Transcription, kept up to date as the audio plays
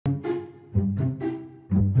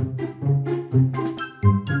Great!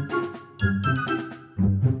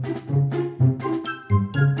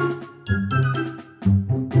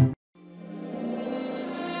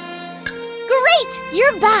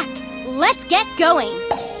 You're back! Let's get going!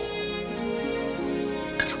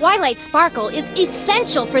 Twilight Sparkle is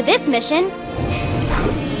essential for this mission!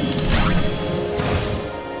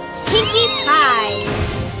 Pinkie Pie!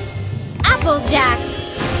 Applejack!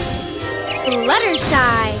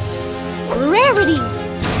 Fluttershy! Rarity!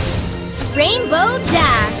 Rainbow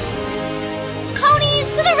Dash! Ponies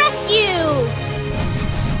to the rescue!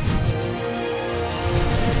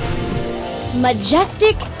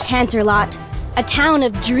 Majestic Canterlot, a town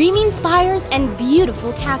of dreaming spires and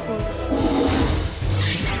beautiful castles.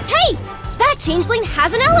 Hey! That changeling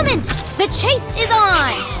has an element! The chase is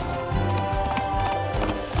on!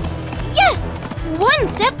 Yes! One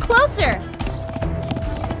step closer!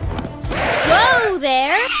 Whoa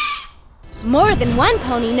there! More than one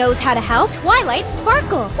pony knows how to help Twilight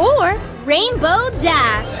Sparkle or Rainbow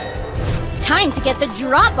Dash. Time to get the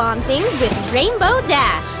drop on things with Rainbow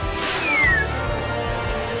Dash.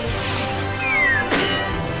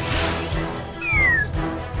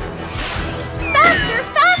 Faster,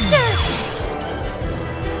 faster!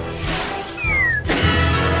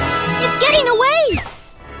 It's getting away!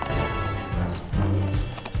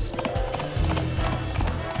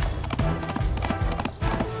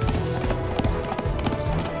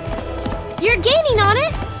 You're gaining on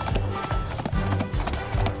it!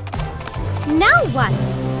 Now what?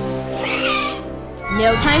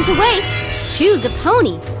 No time to waste! Choose a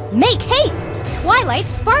pony! Make haste! Twilight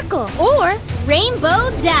Sparkle or Rainbow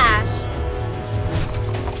Dash!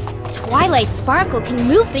 Twilight Sparkle can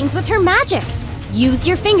move things with her magic! Use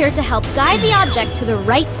your finger to help guide the object to the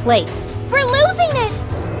right place! We're losing it!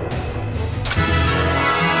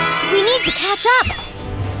 We need to catch up!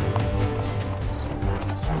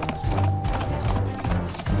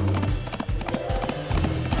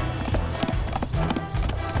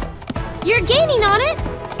 You're gaining on it!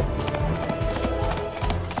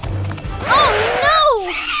 Oh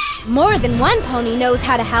no! More than one pony knows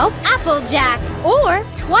how to help Applejack or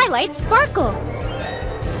Twilight Sparkle.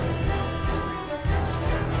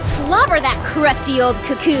 Clobber that crusty old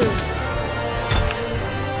cocoon!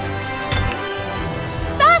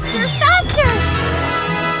 Faster, faster!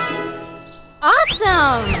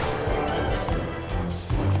 Awesome!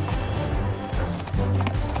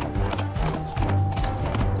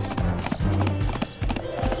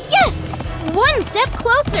 One step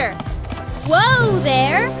closer! Whoa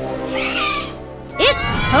there! It's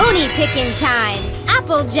pony picking time!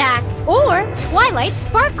 Applejack or Twilight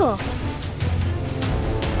Sparkle!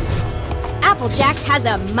 Applejack has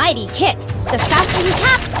a mighty kick! The faster you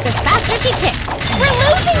tap, the faster she kicks! We're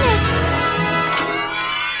losing it!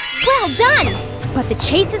 Well done! But the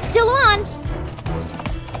chase is still on!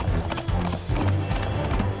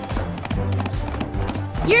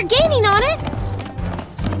 You're gaining on it!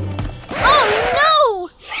 Oh no!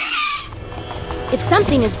 If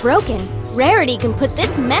something is broken, Rarity can put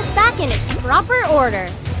this mess back in its proper order.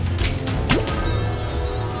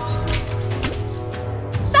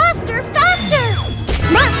 Faster, faster!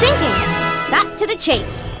 Smart thinking! Back to the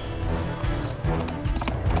chase.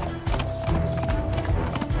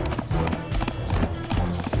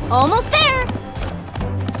 Almost there!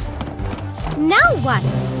 Now what?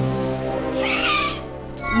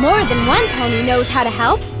 More than one pony knows how to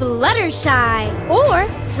help Fluttershy or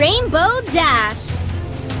Rainbow Dash.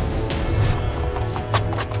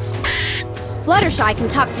 Fluttershy can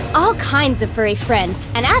talk to all kinds of furry friends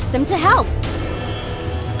and ask them to help.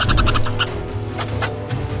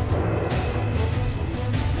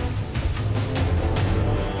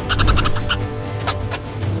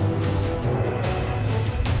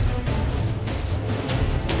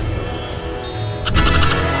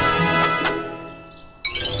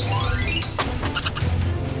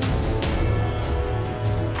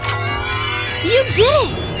 You did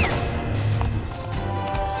it!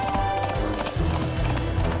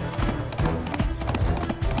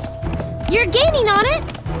 You're gaining on it!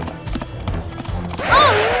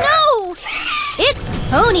 Oh no! It's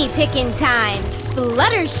pony picking time!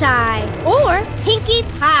 Fluttershy or Pinkie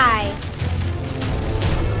Pie!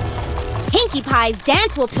 Pinkie Pie's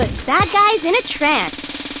dance will put bad guys in a trance!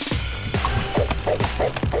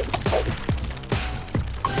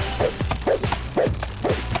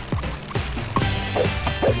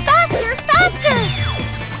 Faster, faster!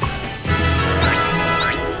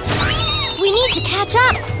 We need to catch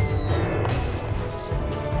up!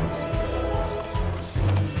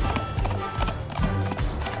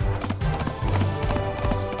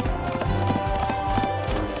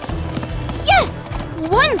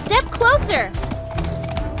 One step closer!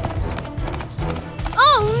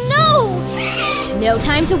 Oh no! No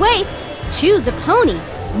time to waste. Choose a pony.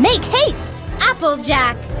 Make haste!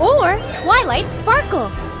 Applejack or Twilight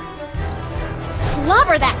Sparkle.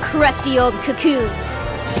 Clobber that crusty old cocoon.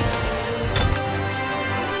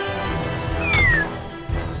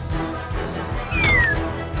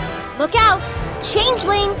 Look out!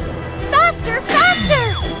 Changeling! Faster,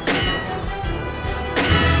 faster!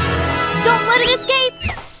 Don't let it escape!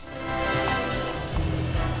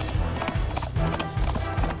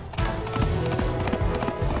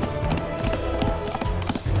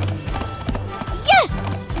 Yes!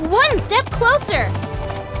 One step closer!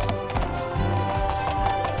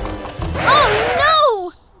 Oh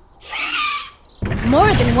no!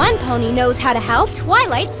 More than one pony knows how to help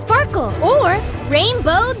Twilight Sparkle or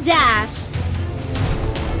Rainbow Dash.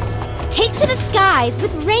 Take to the skies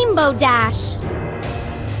with Rainbow Dash.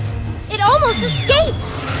 It almost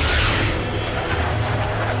escaped!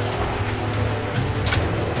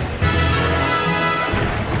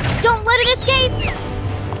 Don't let it escape!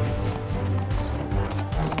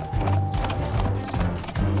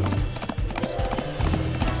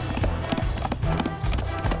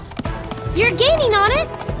 You're gaining on it!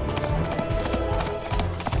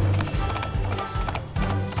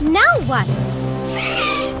 Now what?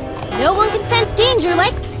 No one can sense danger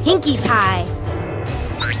like Pinkie Pie.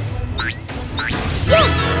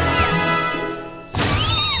 Yes!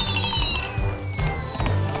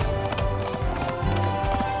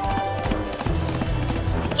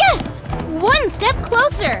 Yes! One step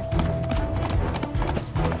closer!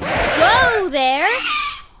 Whoa there!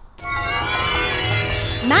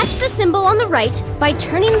 Match the symbol on the right by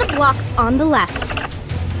turning the blocks on the left.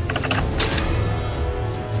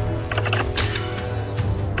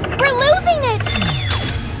 We're losing it!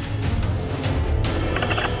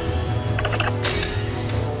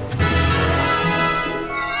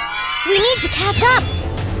 We need to catch up!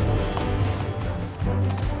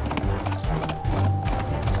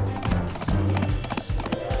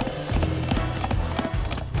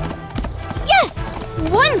 Yes!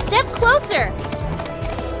 One step closer!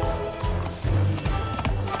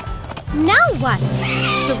 Now what?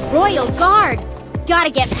 The Royal Guard!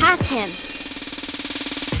 Gotta get past him!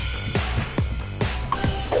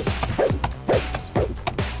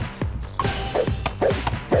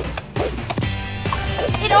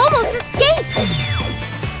 It almost escaped!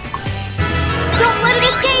 Don't let it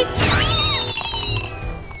escape!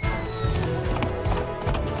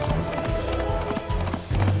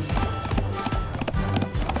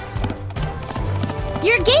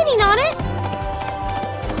 You're gaining on it!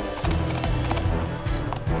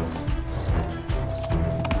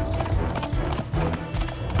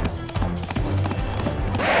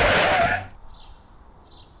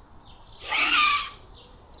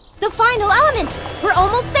 The final element! We're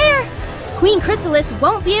almost there! Queen Crystallise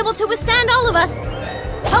won't be able to withstand all of us!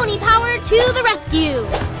 Pony power to the rescue!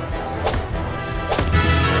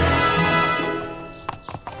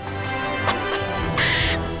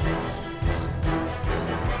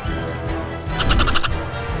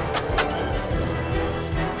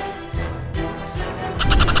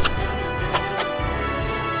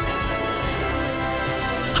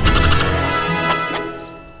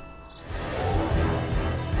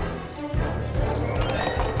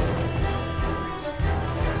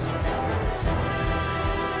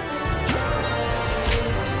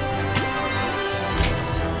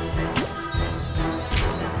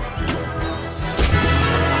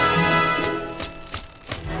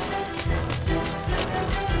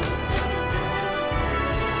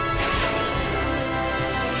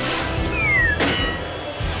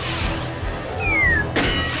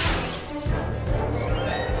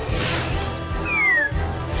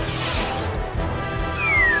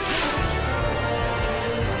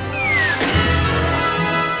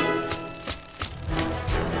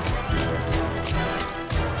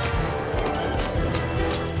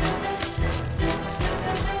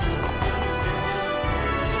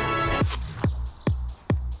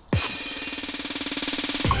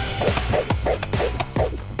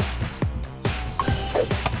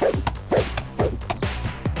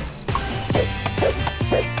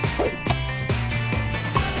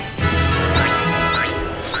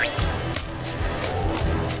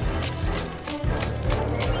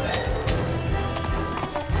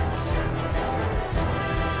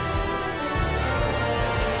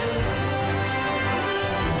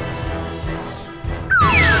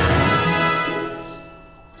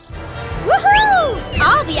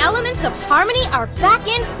 Elements of harmony are back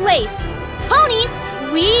in place. Ponies,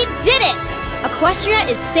 we did it! Equestria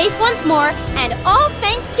is safe once more, and all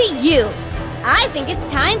thanks to you. I think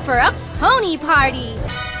it's time for a pony party!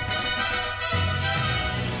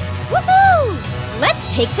 Woohoo!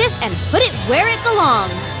 Let's take this and put it where it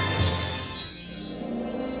belongs.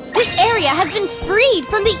 This area has been freed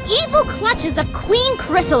from the evil clutches of Queen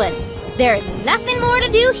Crystallise. There is nothing more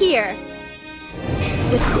to do here.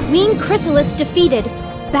 With Queen Crystallise defeated,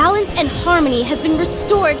 balance and harmony has been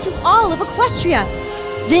restored to all of Equestria.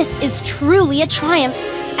 This is truly a triumph,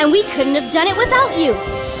 and we couldn't have done it without you.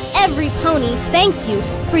 Every pony thanks you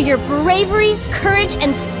for your bravery, courage,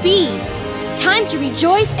 and speed. Time to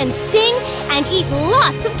rejoice and sing and eat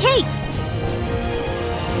lots of cake.